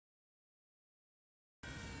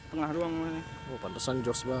tengah doang ini. Oh, pantesan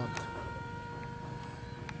jos banget.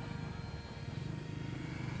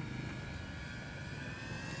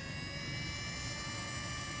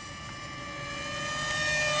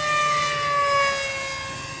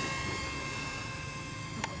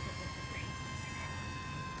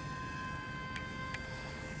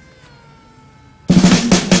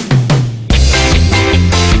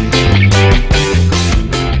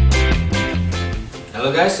 Hello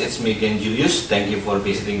guys, it's me again Julius. Thank you for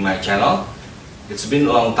visiting my channel. It's been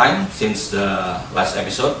a long time since the last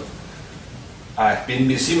episode. I've been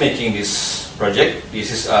busy making this project.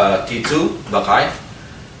 This is a T-2 Buckeye,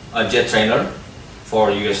 a jet trainer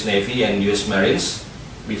for US Navy and US Marines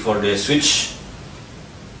before they switch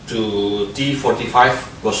to T-45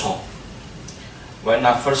 Ghost Hawk. When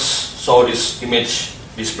I first saw this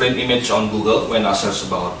plane image on Google, when I searched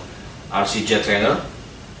about RC jet trainer,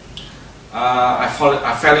 I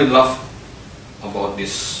fell in love about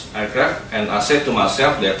this aircraft, and I said to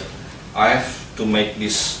myself that I have to make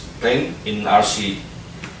this plane in RC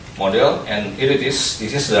model, and here it is.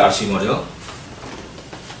 This is the RC model.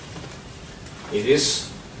 It is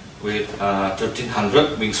with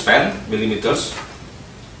 1300 wingspan millimeters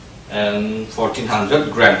and 1400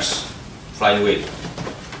 grams flying weight.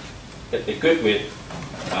 It equipped with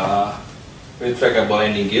retractable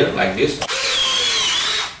landing gear like this.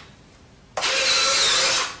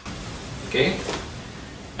 Okay,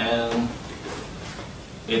 and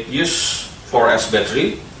it used 4S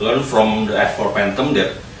battery. Learn from the F4 Phantom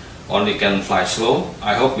that only can fly slow.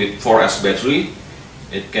 I hope with 4S battery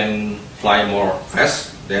it can fly more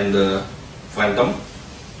fast than the Phantom.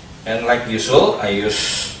 And like usual, I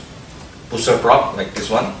use pusher prop like this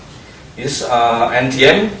one. It's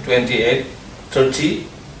NTM 2830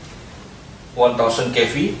 1000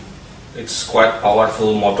 kV. It's quite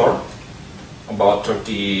powerful motor, about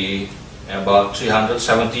 370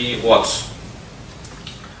 watts.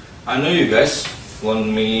 I know you guys want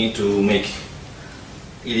me to make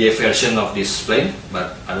EDF version of this plane,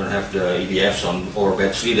 but I don't have the EDFs or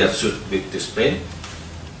battery that suit with this plane.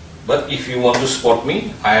 But if you want to support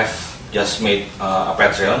me, I have just made a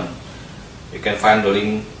Patreon. You can find the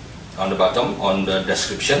link on the bottom on the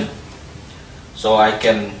description, so I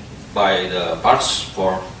can buy the parts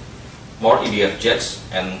for more EDF jets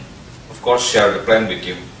and of course share the plane with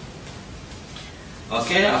you.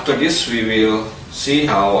 Okay, after this we will see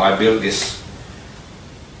how I build this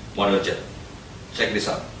model jet. Check this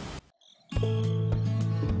out.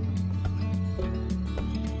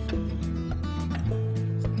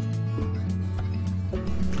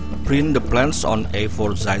 Print the plans on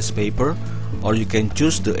A4 size paper, or you can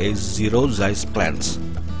choose the A0 size plans.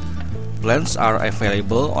 Plans are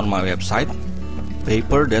available on my website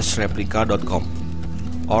paper-replica.com,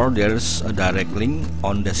 or there's a direct link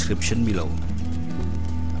on description below.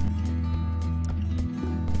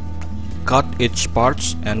 Cut each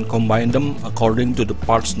parts and combine them according to the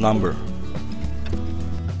parts number.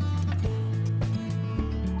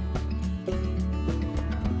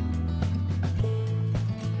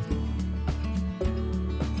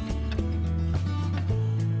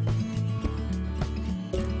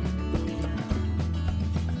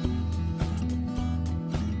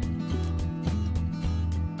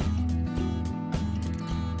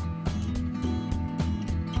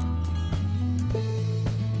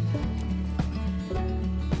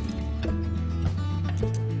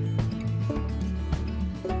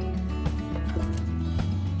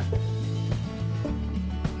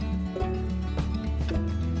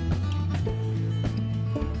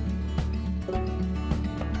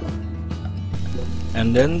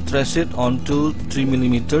 And then trace it onto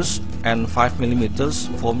 3mm and 5mm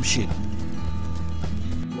foam sheet.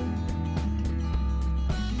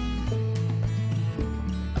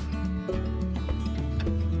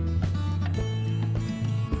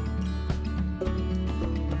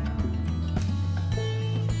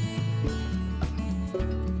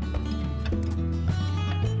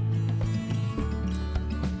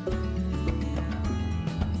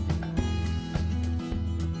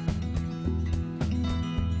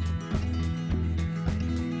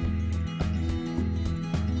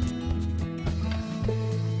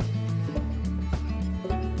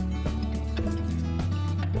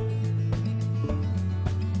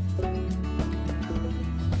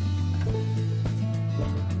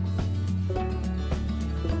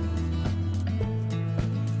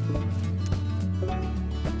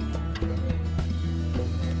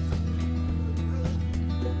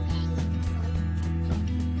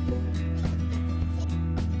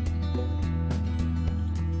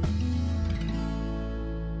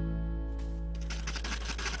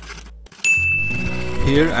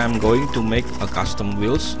 Here I am going to make a custom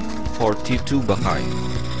wheels for T-2 Buckeye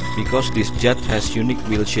because this jet has unique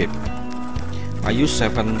wheel shape. I use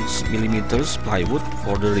 7mm plywood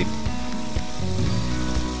for the rim.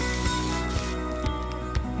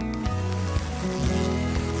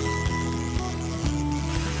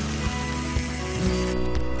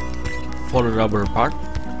 For the rubber part,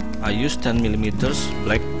 I use 10mm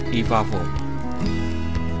black EVA foam.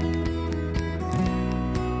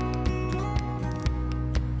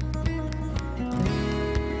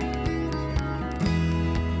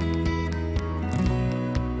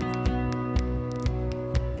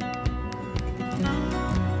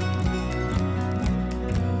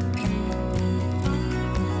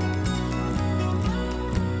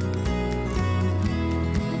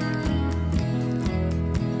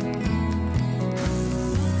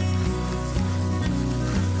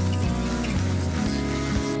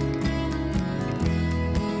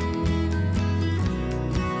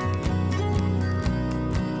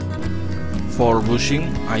 For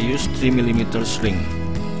bushing, I use 3mm ring.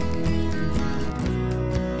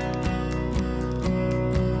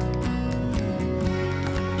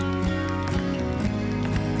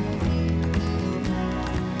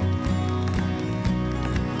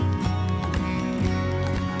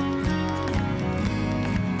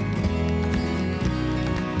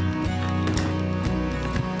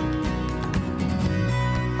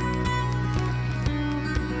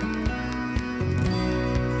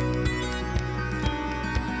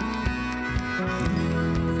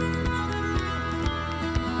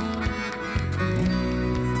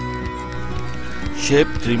 Shape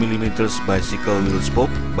 3mm bicycle wheel spoke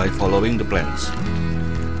by following the plans.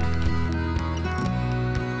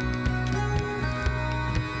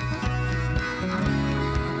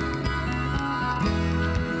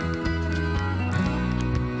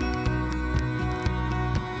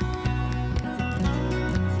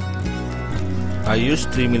 I use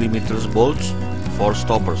 3mm bolts for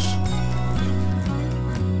stoppers.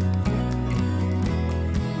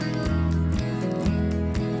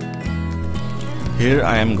 Here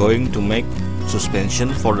I am going to make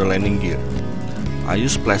suspension for the landing gear. I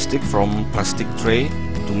use plastic from plastic tray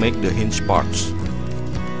to make the hinge parts.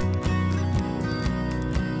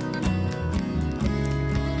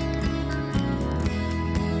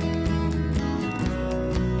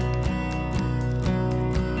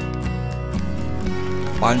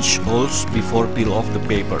 Punch holes before peel off the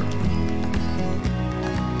paper.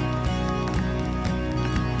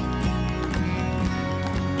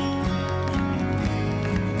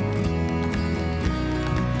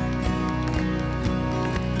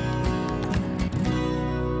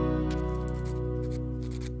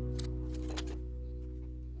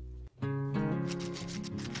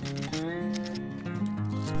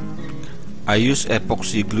 I use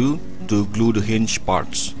epoxy glue to glue the hinge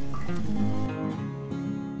parts.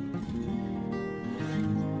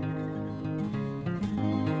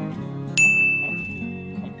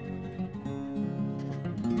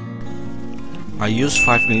 I use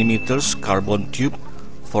 5mm carbon tube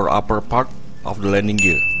for upper part of the landing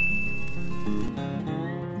gear.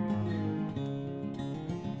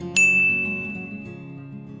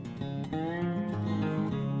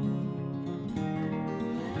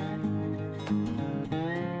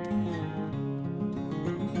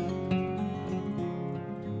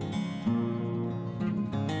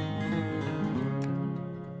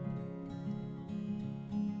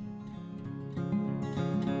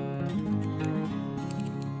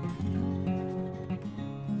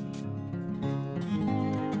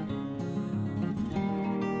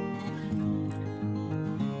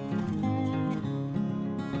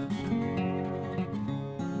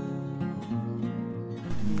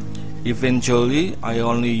 Eventually, I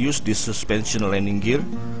only use this suspension landing gear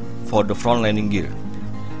for the front landing gear.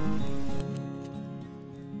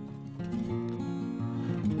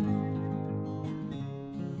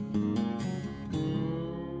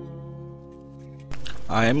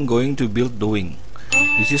 I am going to build the wing.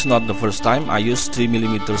 This is not the first time I use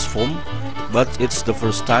 3mm foam, but it's the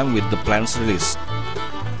first time with the plans released.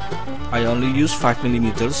 I only use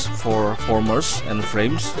 5mm for formers and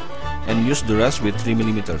frames and use the rest with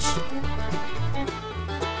 3mm.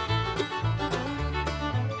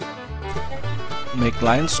 Make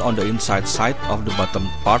lines on the inside side of the bottom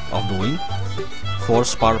part of the wing for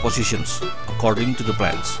spar positions according to the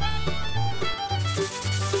plans.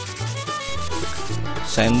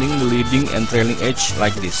 Sanding the leading and trailing edge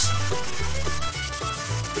like this.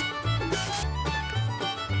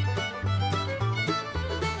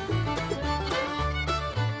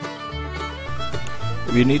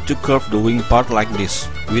 We need to curve the wing part like this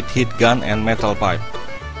with heat gun and metal pipe.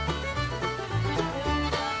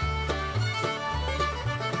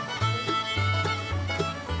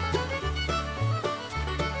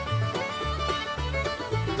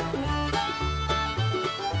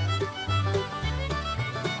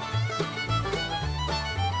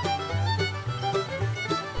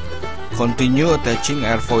 Continue attaching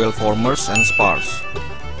airfoil formers and spars.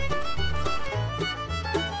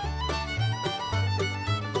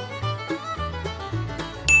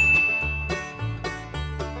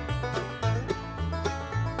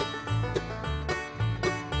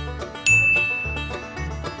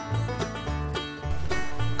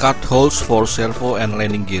 Cut holes for servo and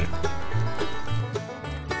landing gear.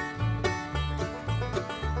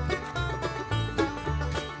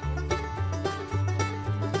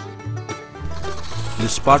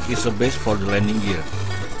 This part is a base for the landing gear.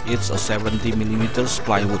 It's a 70mm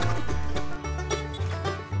plywood.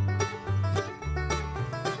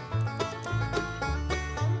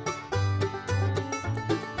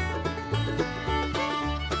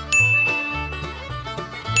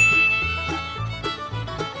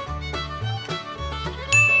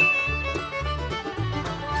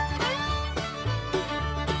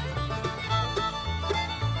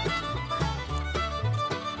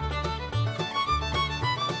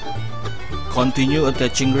 Continue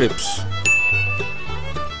attaching grips.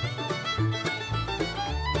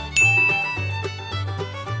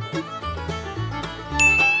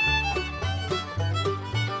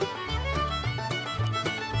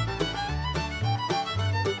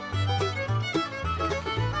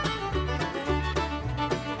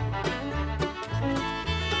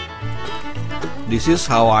 This is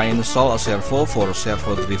how I install a servo for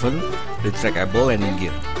servo-driven retractable landing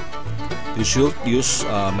gear. You should use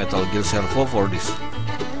a metal gear servo for this.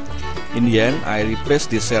 In the end, I replaced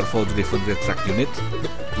this servo-driven retract unit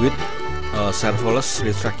with a servoless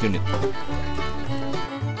retract unit.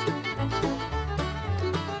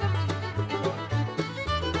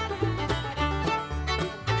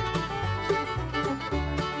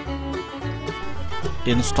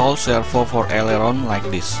 Install servo for aileron like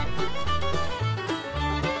this.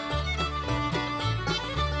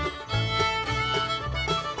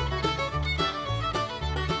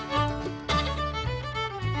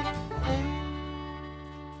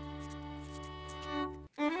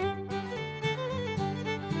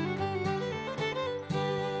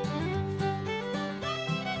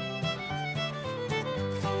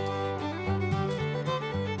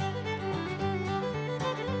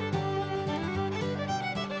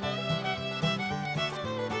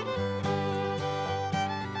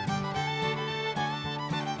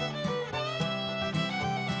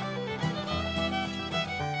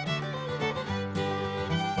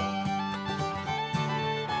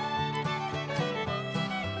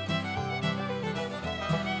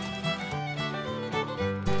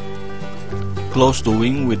 Close the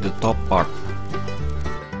wing with the top part.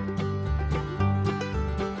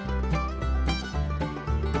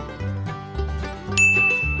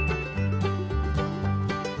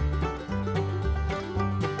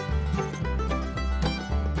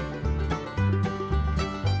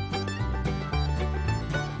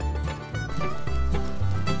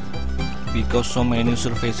 Because so many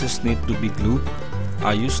surfaces need to be glued,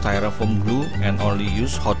 I use styrofoam glue and only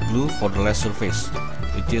use hot glue for the last surface,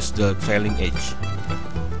 which is the trailing edge.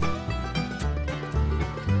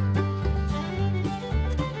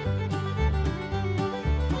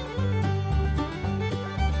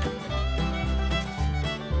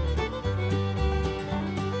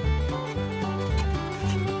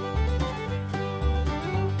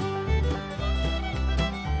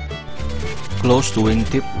 Close the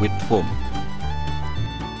wingtip with foam.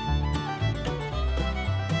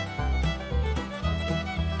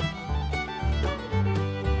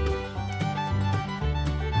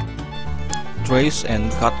 Trace and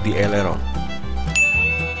cut the aileron.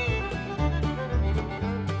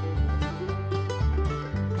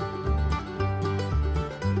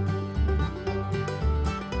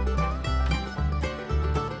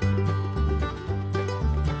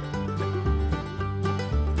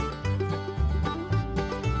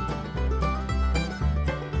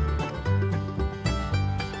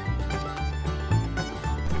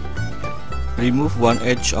 Remove one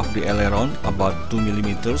edge of the aileron about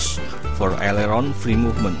 2mm for aileron free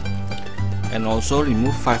movement, and also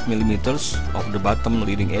remove 5mm of the bottom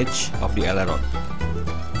leading edge of the aileron.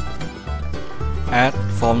 Add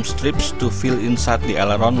foam strips to fill inside the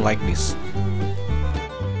aileron like this.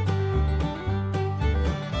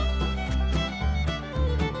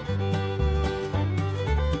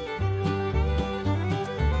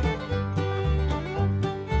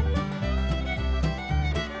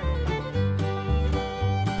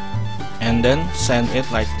 And then sand it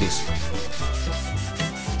like this.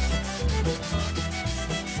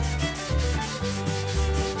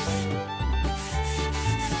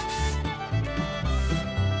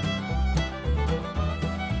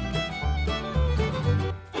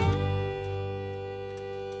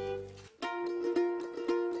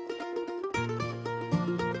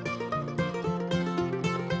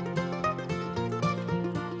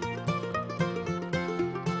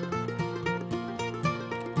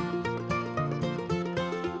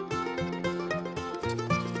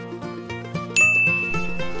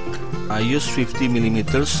 I use 50mm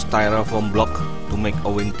styrofoam block to make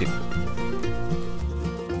a wingtip.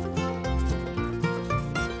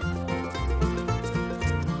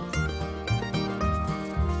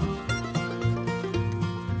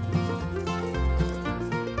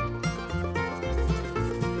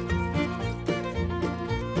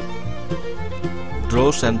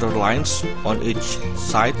 Draw center lines on each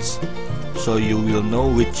sides so you will know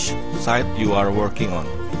which side you are working on.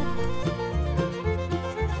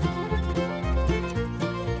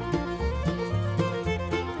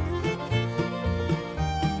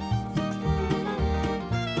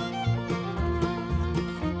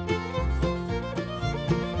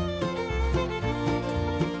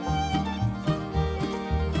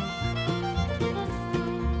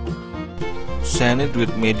 Sand it with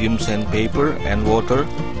medium sandpaper and water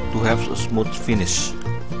to have a smooth finish.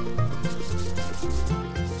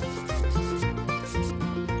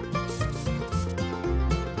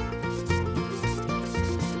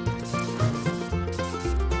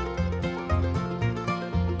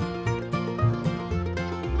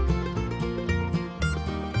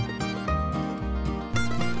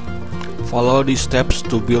 Follow these steps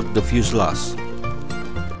to build the fuselage.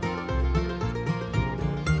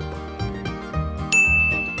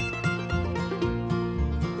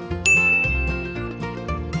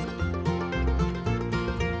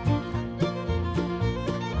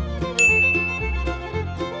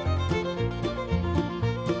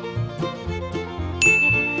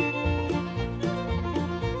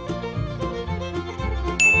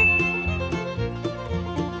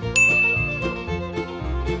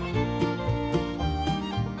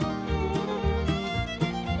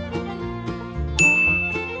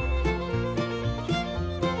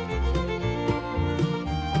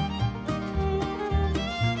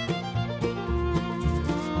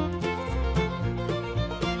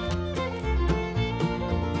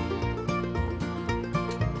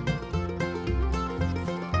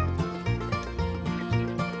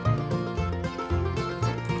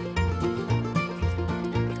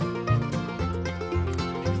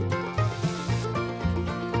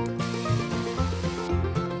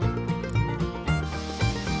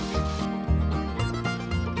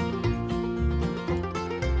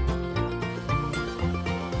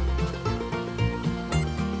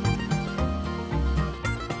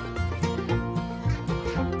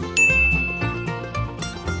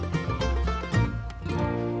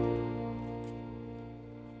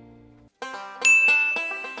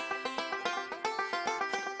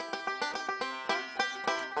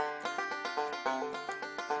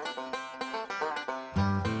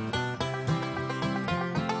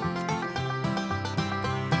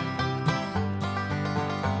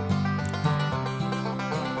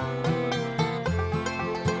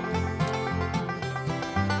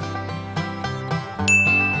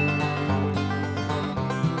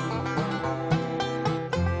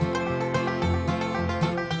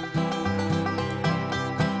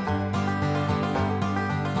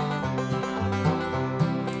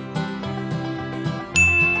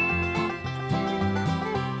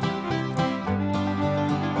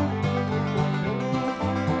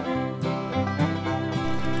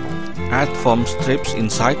 Add foam strips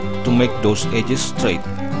inside to make those edges straight.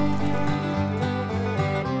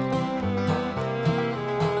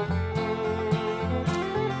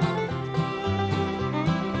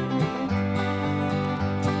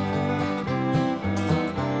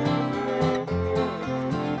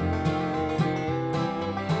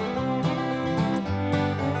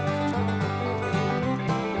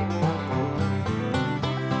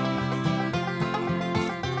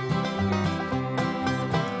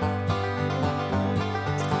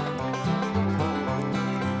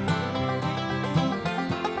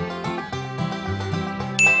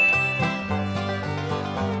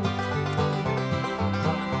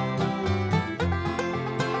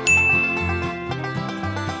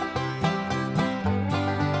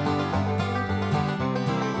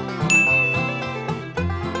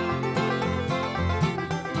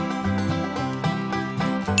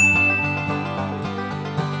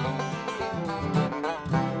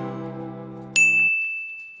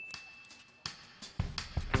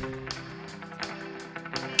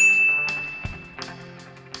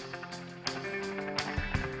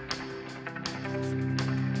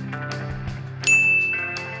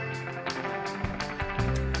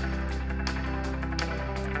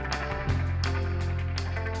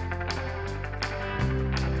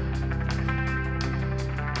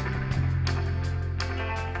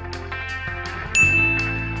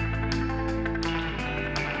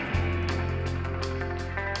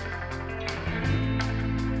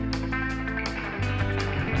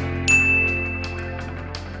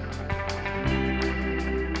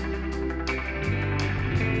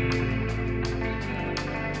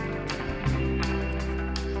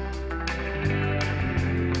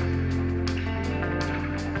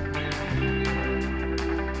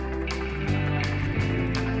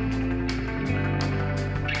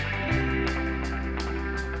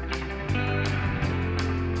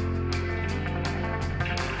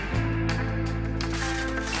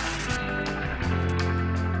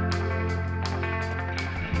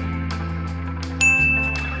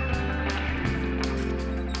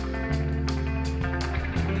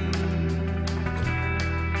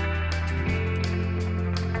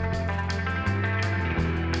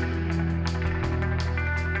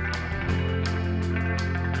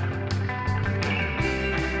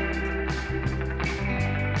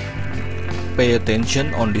 pay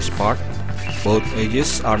attention on this part. Both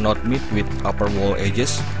edges are not met with upper wall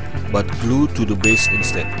edges, but glued to the base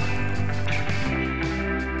instead.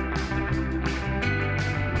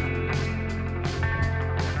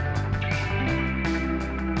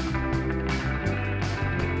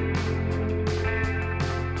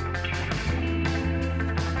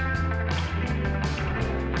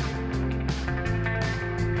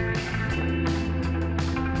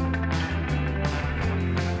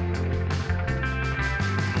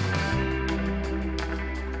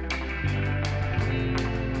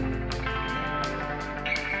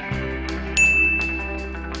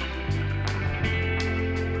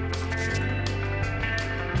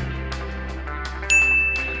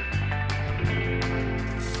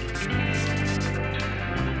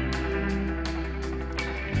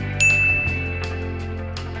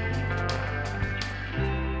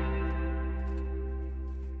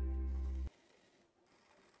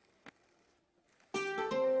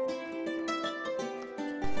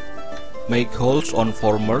 Make holes on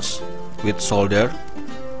formers with solder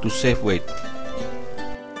to save weight.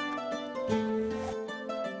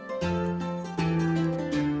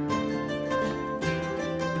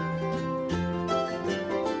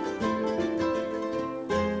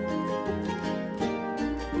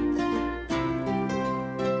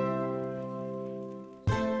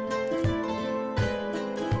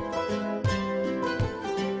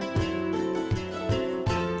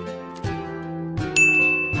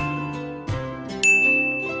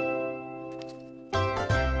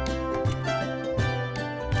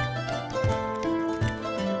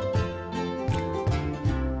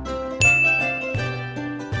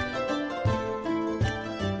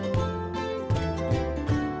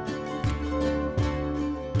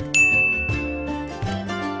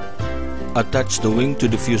 Attach the wing to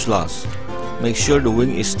the fuselage. Make sure the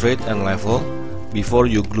wing is straight and level before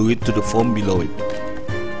you glue it to the foam below it.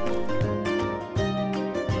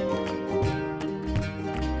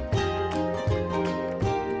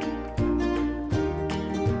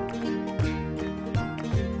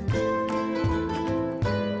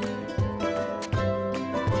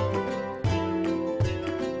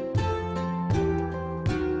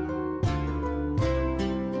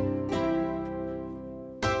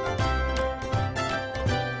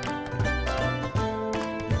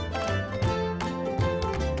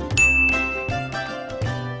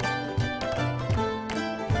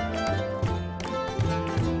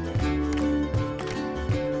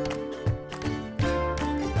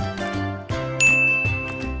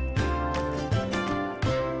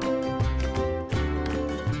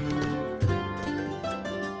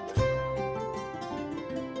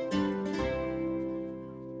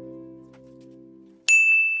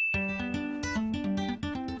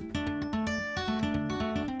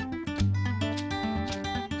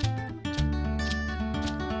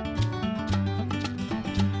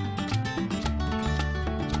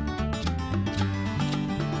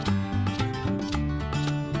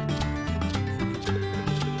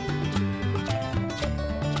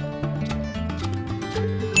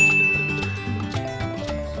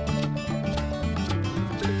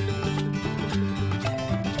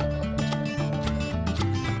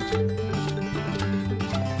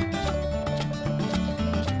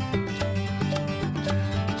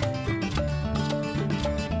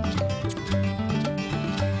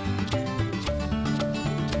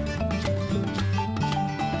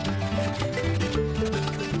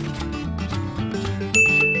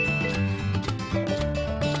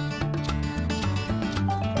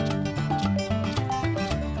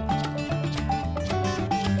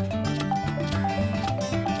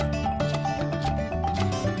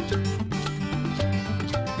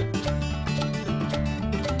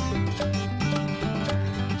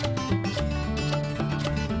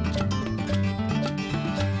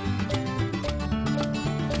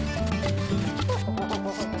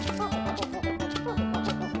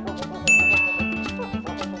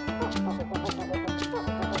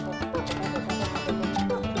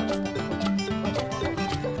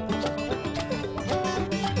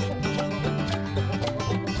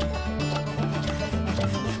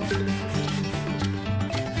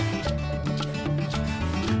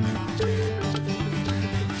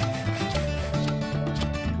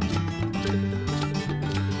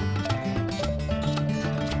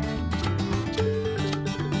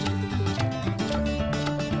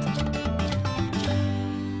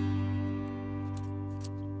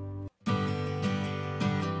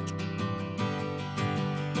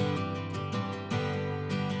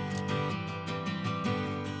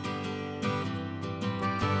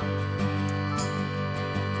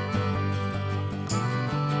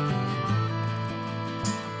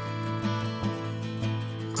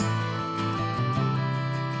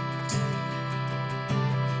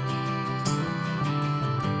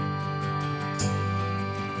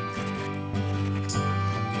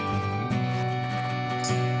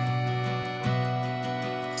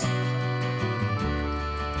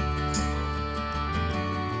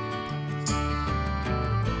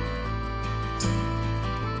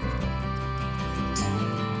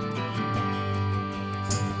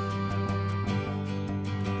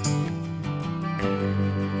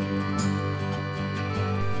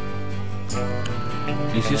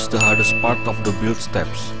 This is the hardest part of the build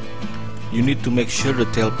steps. You need to make sure the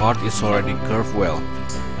tail part is already curved well,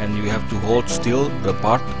 and you have to hold still the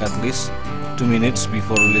part at least 2 minutes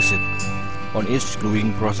before release it on each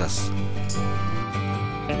gluing process.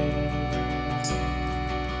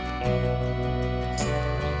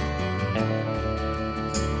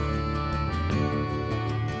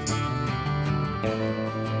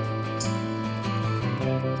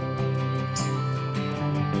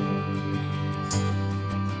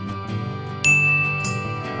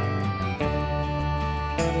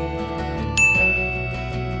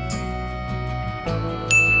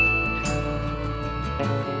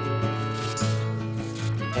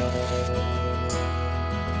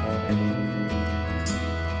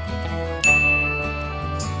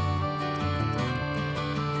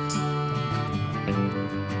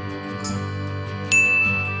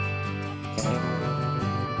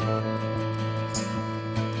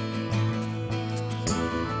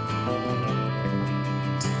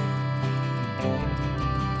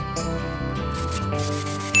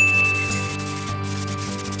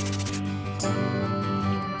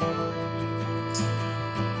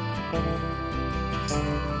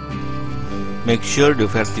 Make sure the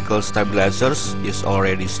vertical stabilizers is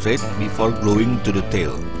already straight before gluing to the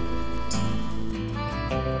tail.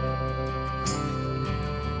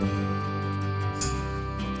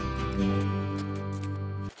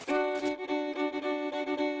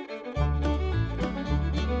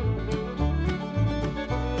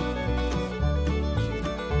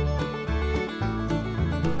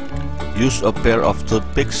 Use a pair of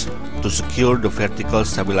toothpicks to secure the vertical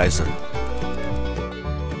stabilizer.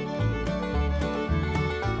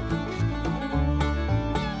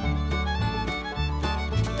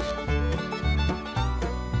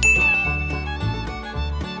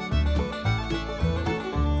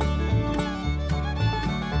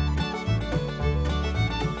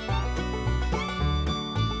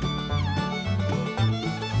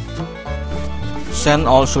 Sand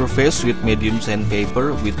all surface with medium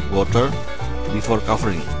sandpaper with water before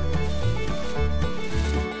covering.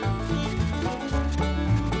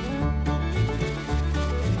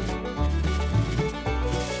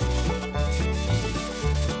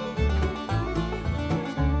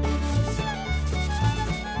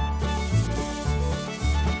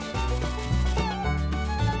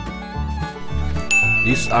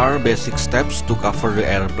 These are basic steps to cover the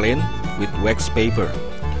airplane with wax paper.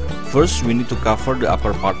 First, we need to cover the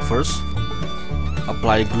upper part first.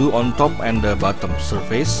 Apply glue on top and the bottom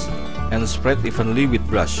surface and spread evenly with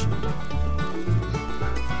brush.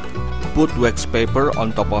 Put wax paper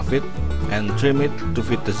on top of it and trim it to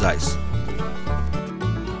fit the size.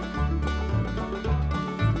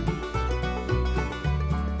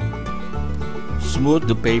 Smooth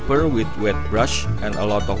the paper with wet brush and a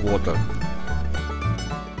lot of water.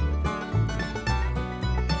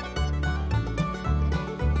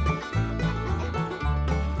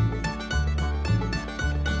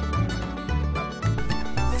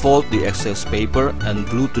 Fold the excess paper and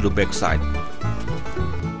glue to the back side.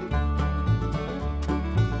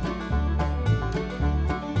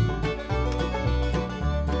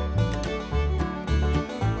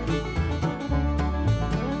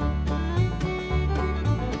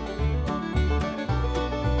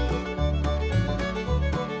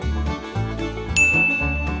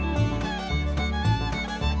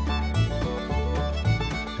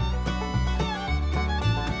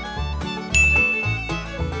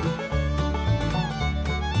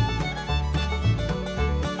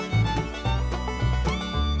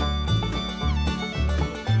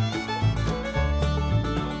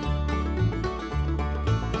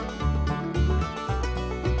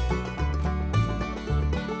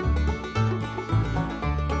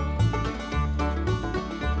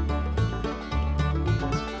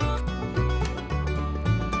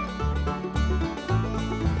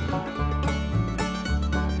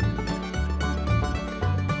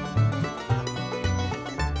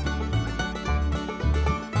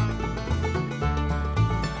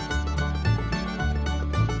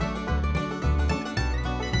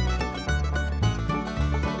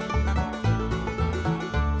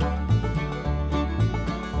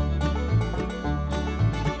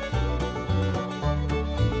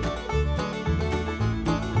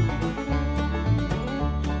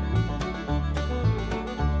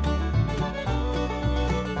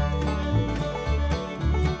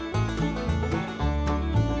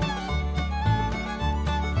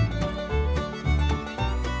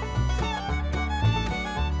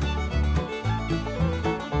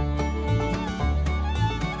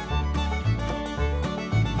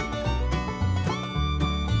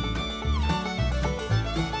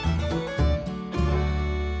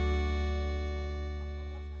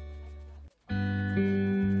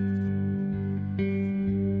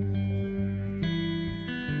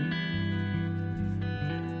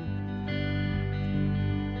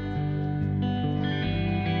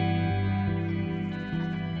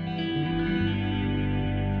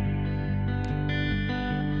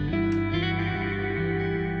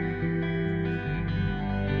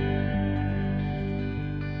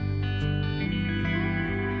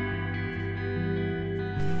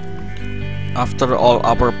 After all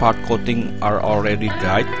upper part coating are already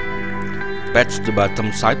dried, patch the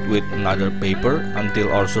bottom side with another paper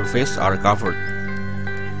until all surfaces are covered.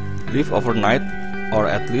 Leave overnight or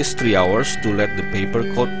at least 3 hours to let the paper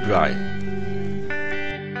coat dry.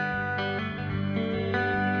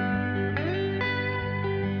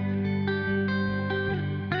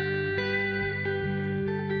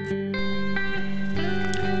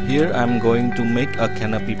 Here I am going to make a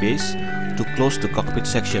canopy base to close the cockpit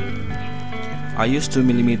section. I use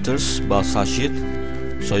 2mm balsa sheet,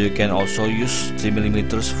 so you can also use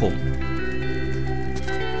 3mm foam.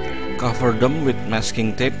 Cover them with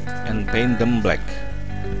masking tape and paint them black.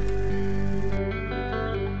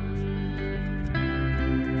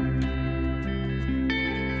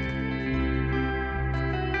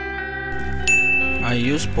 I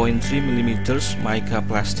use 0.3mm mica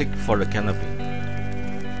plastic for the canopy.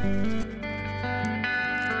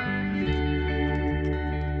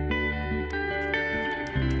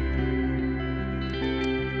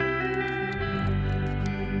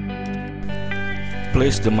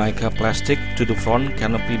 Place the mica plastic to the front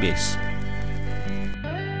canopy base.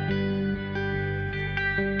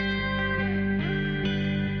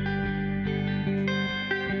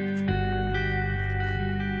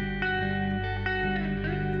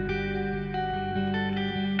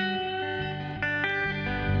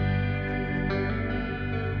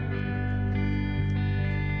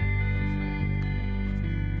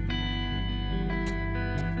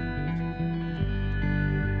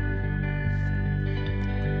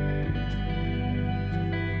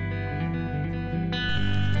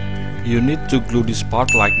 You need to glue this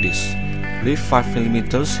part like this. Leave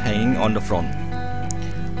 5mm hanging on the front.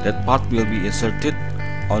 That part will be inserted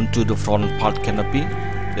onto the front part canopy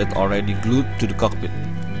that already glued to the cockpit.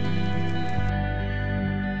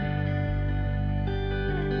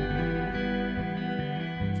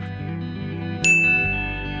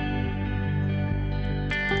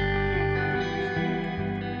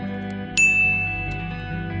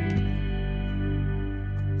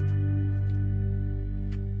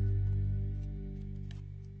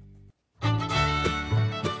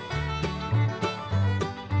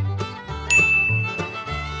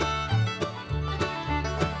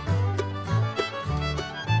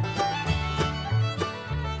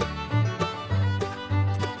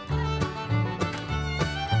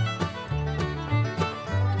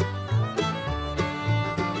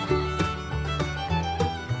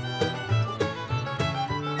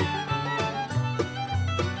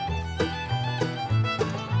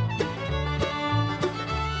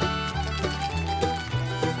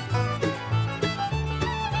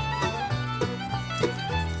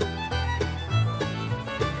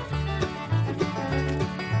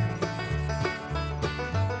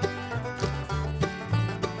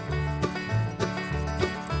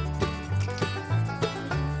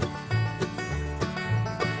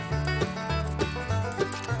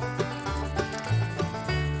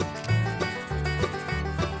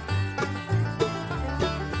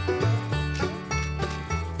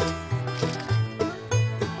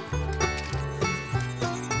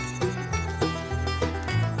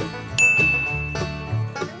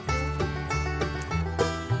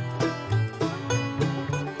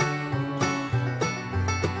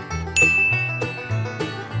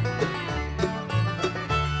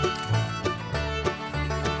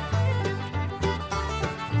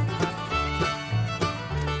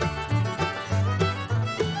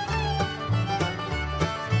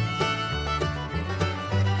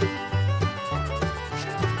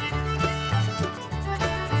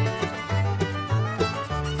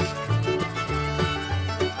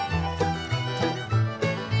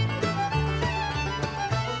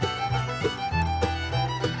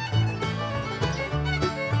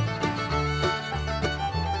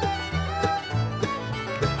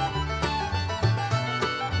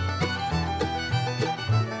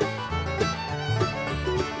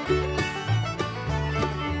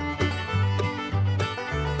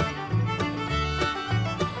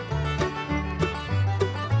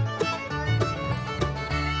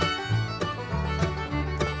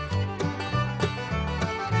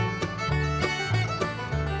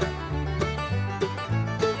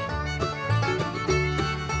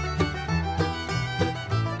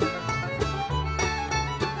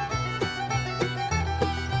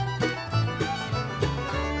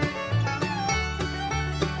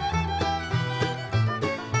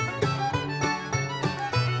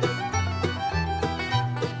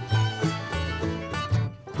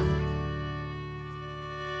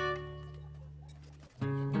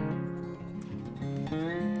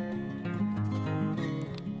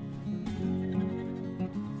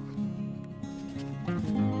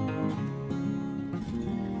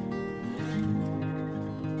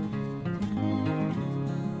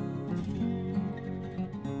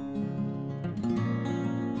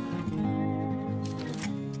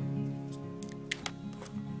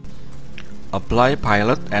 Apply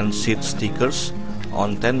pilot and seat stickers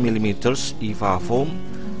on 10 mm EVA foam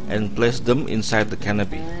and place them inside the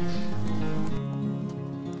canopy.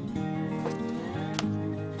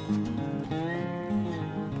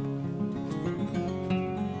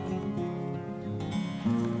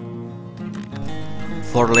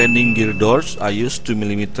 For landing gear doors, I use 2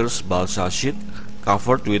 mm balsa sheet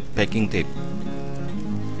covered with packing tape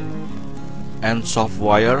and soft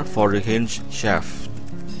wire for the hinge shaft.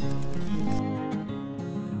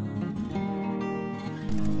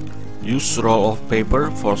 Use roll of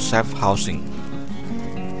paper for shaft housing.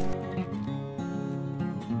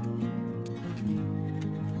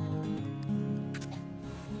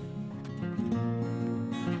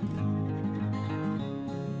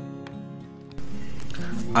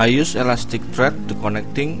 I use elastic thread to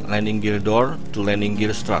connecting landing gear door to landing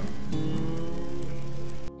gear strut.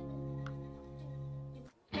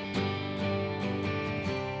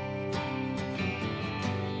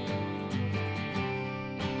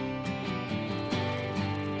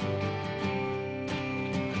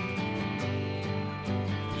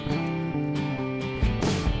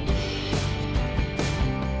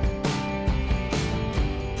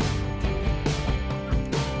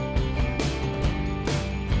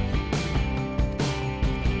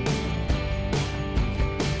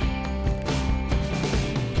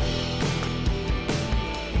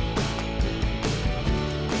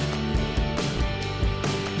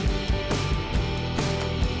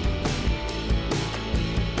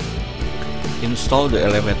 Install the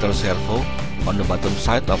elevator servo on the bottom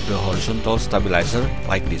side of the horizontal stabilizer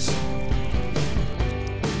like this.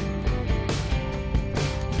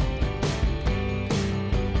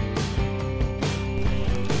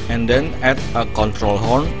 And then add a control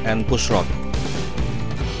horn and push rod.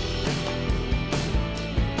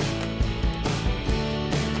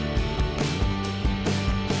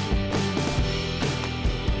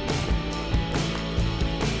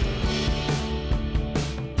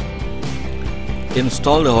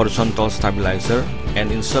 Install the horizontal stabilizer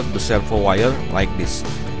and insert the servo wire like this.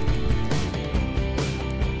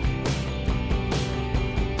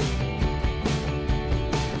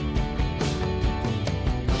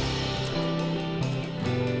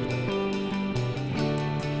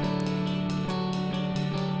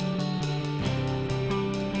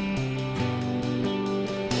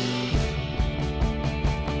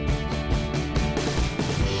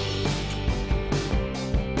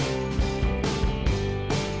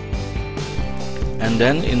 And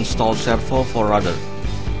then install servo for rudder.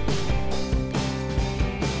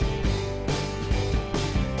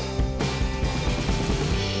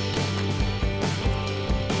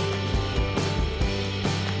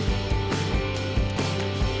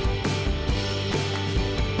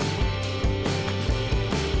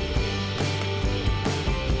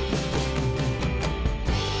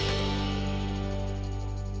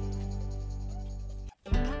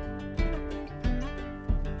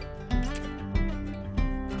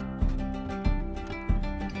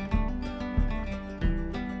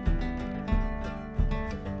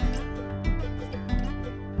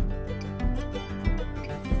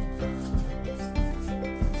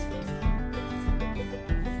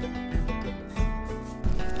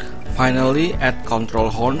 Finally, add control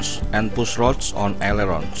horns and push rods on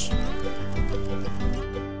ailerons.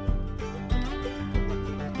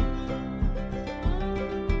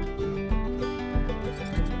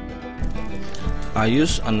 I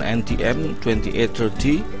use an NTM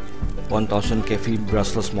 2830 1000 kV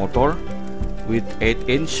brushless motor with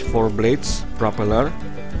 8-inch 4 blades propeller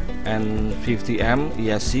and 50 amp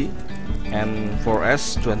ESC and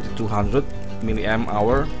 4S 2200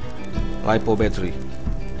 mAh LiPo battery.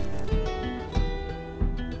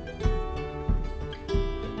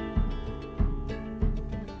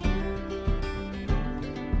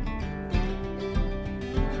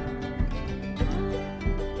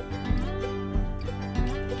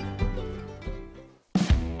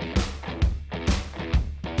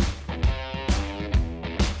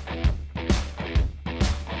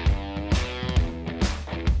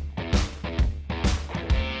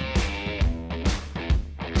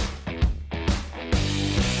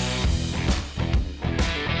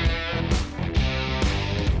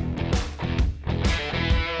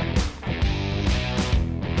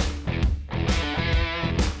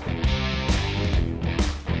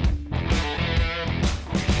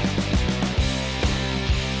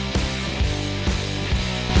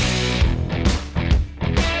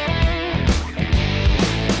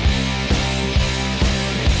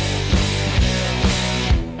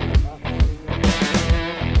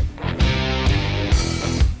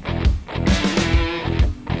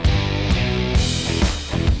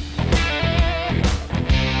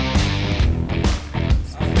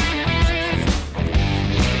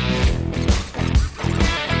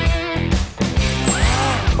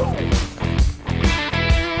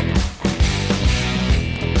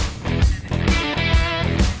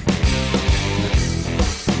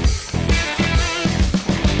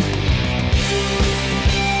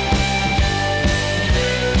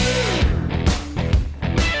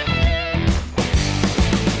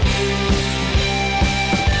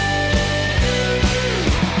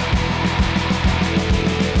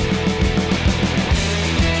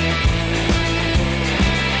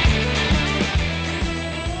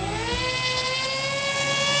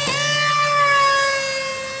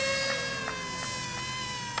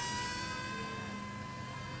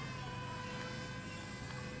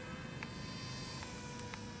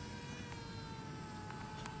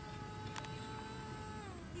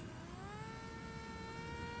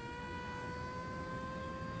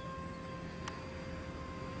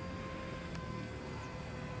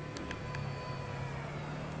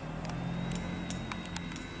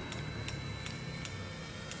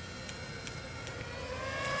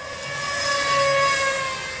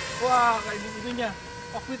 ininya,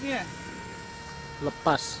 cockpitnya.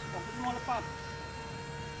 Lepas. Cockpit mau lepas.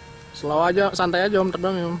 Slow aja, santai aja Om,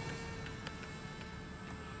 terbang ya Om.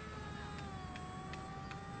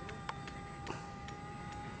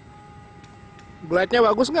 Glide-nya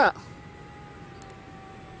bagus nggak?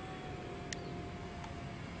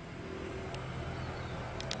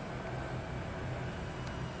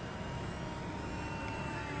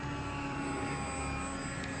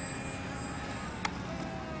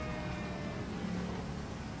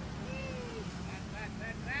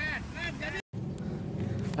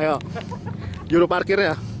 Ayo, juru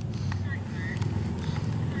parkirnya.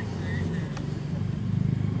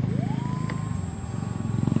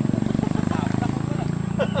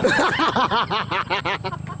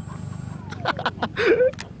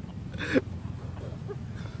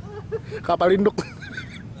 Kapal induk.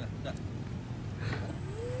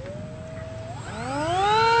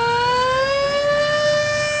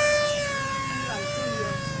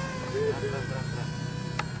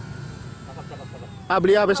 Ah,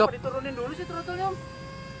 beli ya besok. Diturunin dulu sih throttle-nya, Om.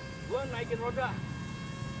 Gua naikin roda.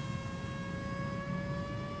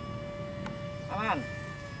 Aman.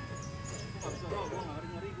 Gua nggak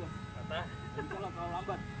ngeri gua. Kata, kalau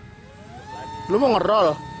lambat. Lu mau ngerol?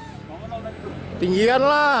 Tinggian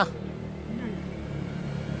lah.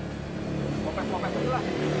 Popes aja lah.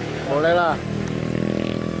 Boleh lah.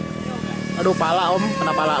 Aduh, pala Om,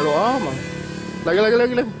 kena pala lu Om. Lagi. Betul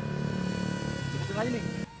aja nih.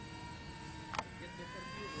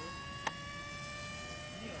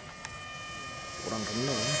 Kurang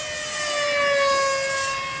rendah Om.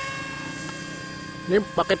 Ini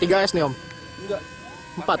pakai 3S nih Om? Enggak.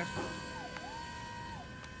 4.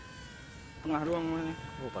 Tengah ruang mana?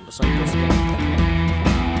 Oh, pantesan terus.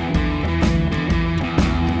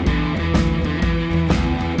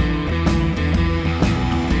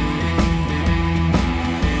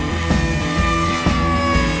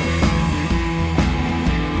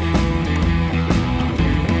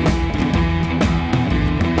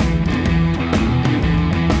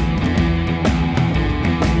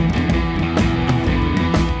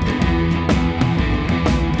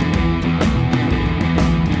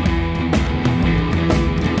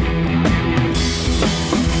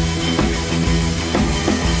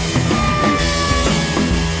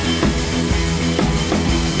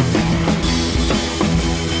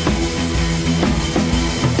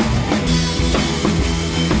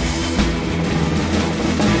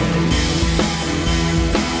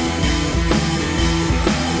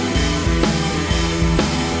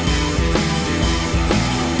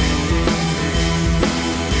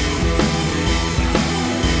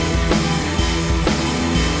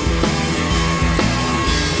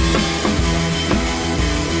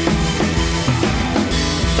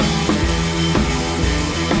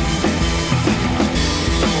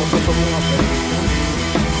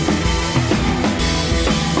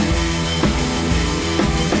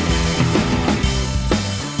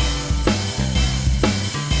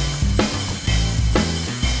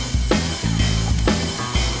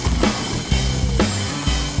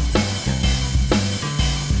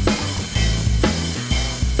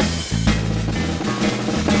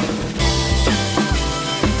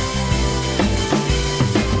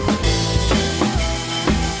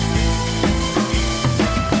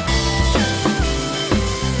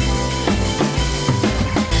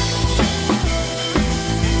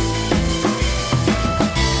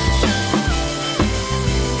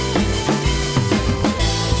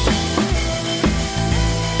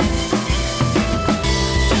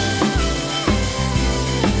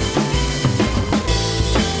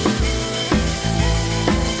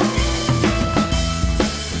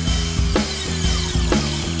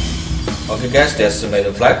 Okay guys, that's the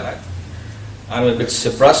maiden flight. I'm a bit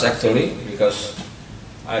surprised actually because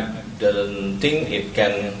I didn't think it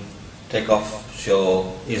can take off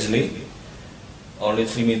so easily. Only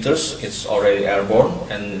 3 meters, it's already airborne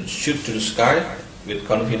and shoot to the sky with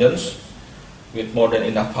confidence, with more than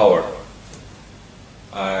enough power.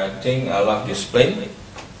 I think I love this plane.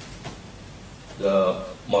 The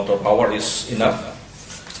motor power is enough.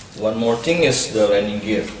 One more thing is the landing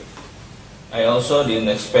gear. I also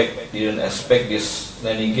didn't expect this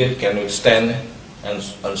landing gear can withstand and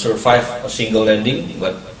survive a single landing,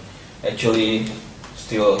 but actually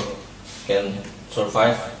still can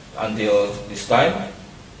survive until this time,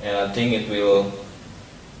 and I think it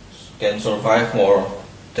can survive more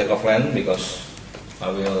takeoff land because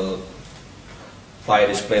I will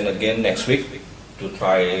fly this plane again next week to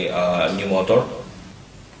try a new motor.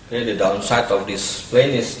 Okay, the downside of this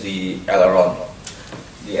plane is the aileron.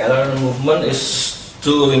 The aileron movement is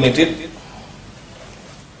too limited,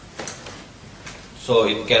 so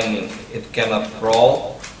it cannot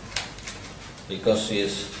roll because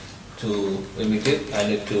it's too limited. I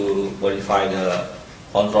need to verify the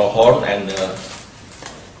control horn and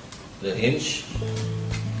the hinge,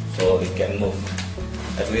 so it can move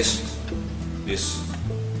at least this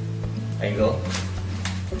angle.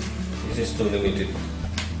 This is too limited.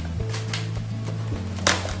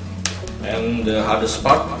 And the hardest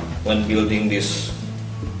part when building this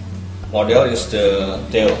model is the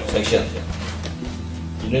tail section.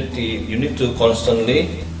 You need to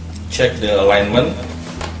constantly check the alignment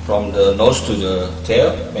from the nose to the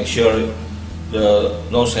tail. Make sure the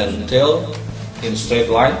nose and tail in straight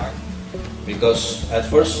line, because at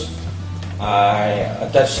first I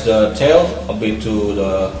attach the tail a bit to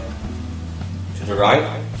the right,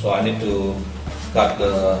 so I need to cut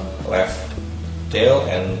the left tail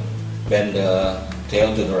and bend the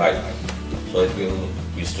tail to the right, so it will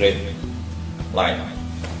be straight line.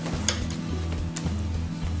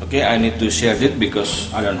 Okay, I need to share it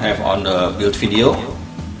because I don't have on the build video.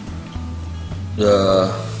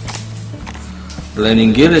 The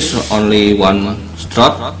landing gear is only one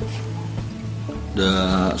strut.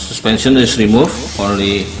 The suspension is removed,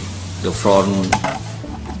 only the front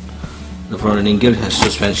landing gear has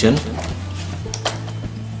suspension.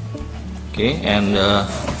 Okay, and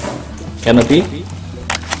canopy,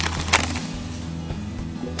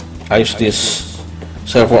 I use this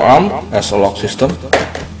servo arm as a lock system,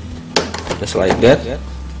 just like that.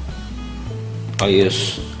 I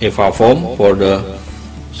use EVA foam for the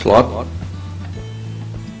slot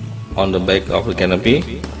on the back of the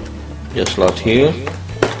canopy. Just slot here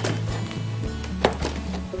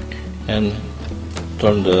and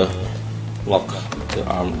turn the lock,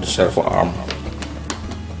 the servo arm.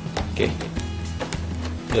 Okay,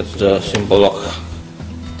 that's the simple lock.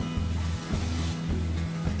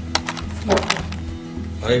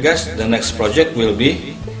 Okay guys, the next project will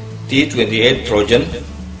be T-28 Trojan,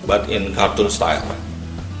 but in cartoon style,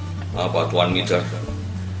 about 1 meter.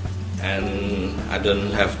 And I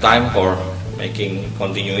don't have time for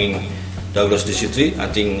continuing Douglas DC-3. I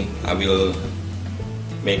think I will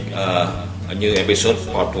make a new episode,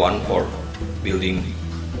 part 1, for building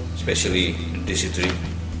especially DC-3.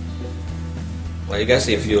 Well guys,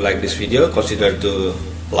 if you like this video, consider to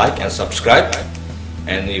like and subscribe.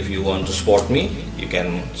 And if you want to support me, you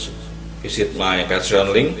can visit my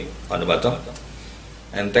Patreon link on the bottom.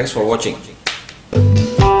 And thanks for watching.